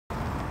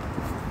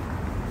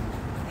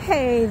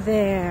Hey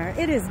there,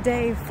 it is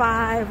day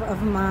 5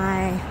 of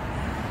my,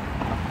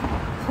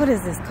 what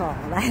is this called?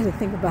 I had to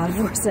think about it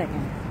for a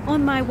second.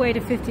 On my way to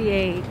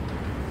 58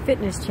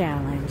 fitness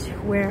challenge,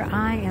 where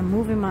I am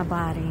moving my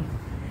body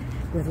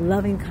with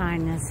loving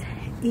kindness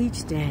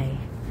each day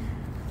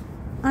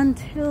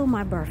until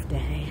my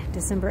birthday,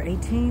 December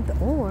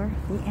 18th, or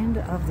the end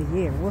of the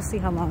year. We'll see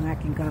how long I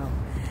can go.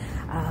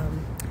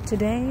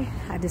 Today,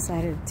 I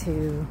decided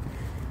to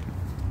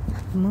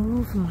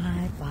move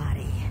my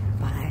body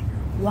by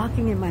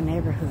walking in my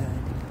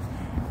neighborhood,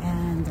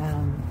 and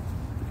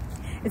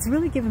it's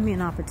really given me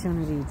an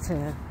opportunity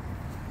to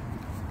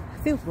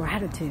feel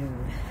gratitude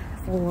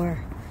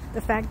for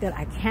the fact that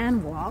I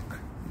can walk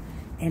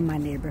in my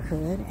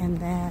neighborhood and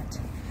that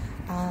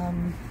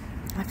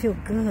I feel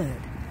good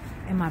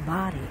in my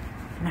body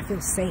and I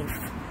feel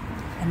safe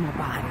in my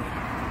body,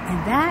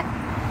 and that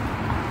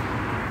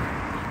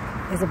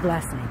is a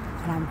blessing,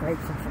 and I'm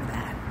grateful for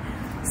that.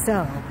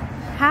 So,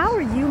 how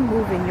are you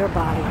moving your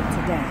body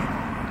today?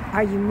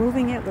 Are you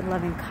moving it with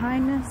loving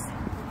kindness?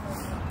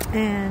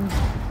 And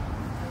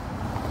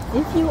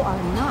if you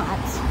are not,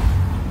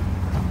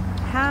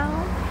 how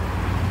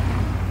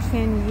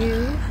can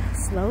you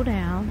slow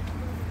down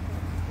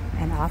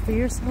and offer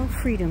yourself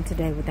freedom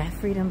today, with that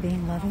freedom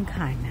being loving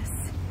kindness?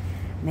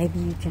 Maybe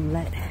you can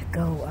let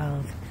go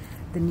of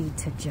the need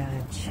to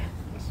judge.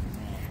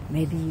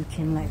 Maybe you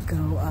can let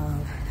go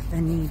of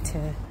the need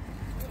to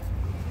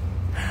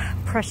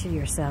pressure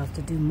yourself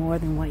to do more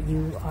than what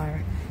you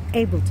are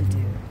able to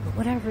do. But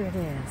whatever it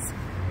is,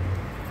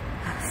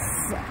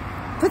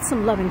 put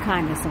some loving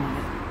kindness on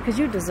it, because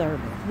you deserve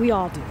it. We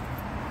all do.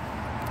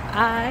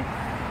 I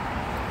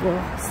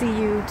will see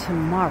you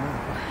tomorrow.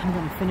 I'm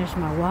going to finish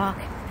my walk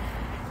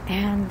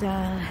and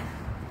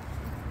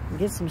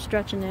get some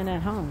stretching in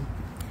at home.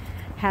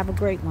 Have a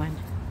great one.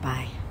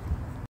 Bye.